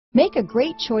Make a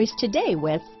great choice today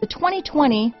with the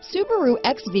 2020 Subaru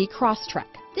XV Crosstrek.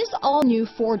 This all-new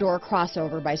four-door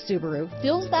crossover by Subaru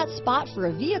fills that spot for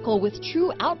a vehicle with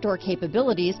true outdoor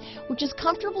capabilities, which is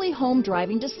comfortably home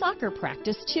driving to soccer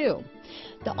practice too.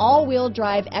 The all-wheel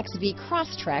drive XV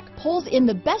Crosstrek pulls in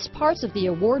the best parts of the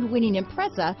award-winning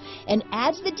Impreza and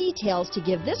adds the details to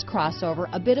give this crossover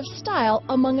a bit of style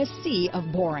among a sea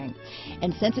of boring.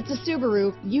 And since it's a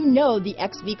Subaru, you know the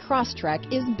XV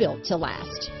Crosstrek is built to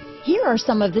last. Here are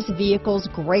some of this vehicle's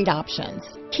great options: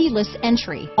 keyless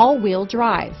entry, all-wheel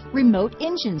drive, remote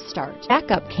engine start,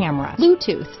 backup camera,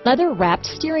 Bluetooth, leather-wrapped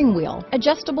steering wheel,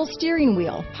 adjustable steering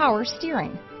wheel, power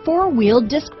steering, four-wheel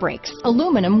disc brakes,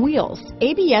 aluminum wheels,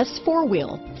 ABS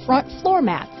four-wheel, front floor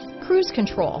mats, cruise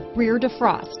control, rear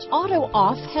defrost,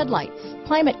 auto-off headlights,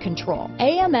 climate control,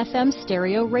 AM/FM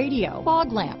stereo radio,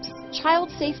 fog lamps, child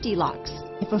safety locks.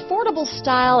 If affordable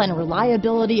style and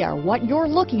reliability are what you're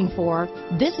looking for,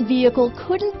 this vehicle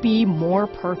couldn't be more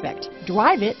perfect.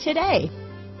 Drive it today.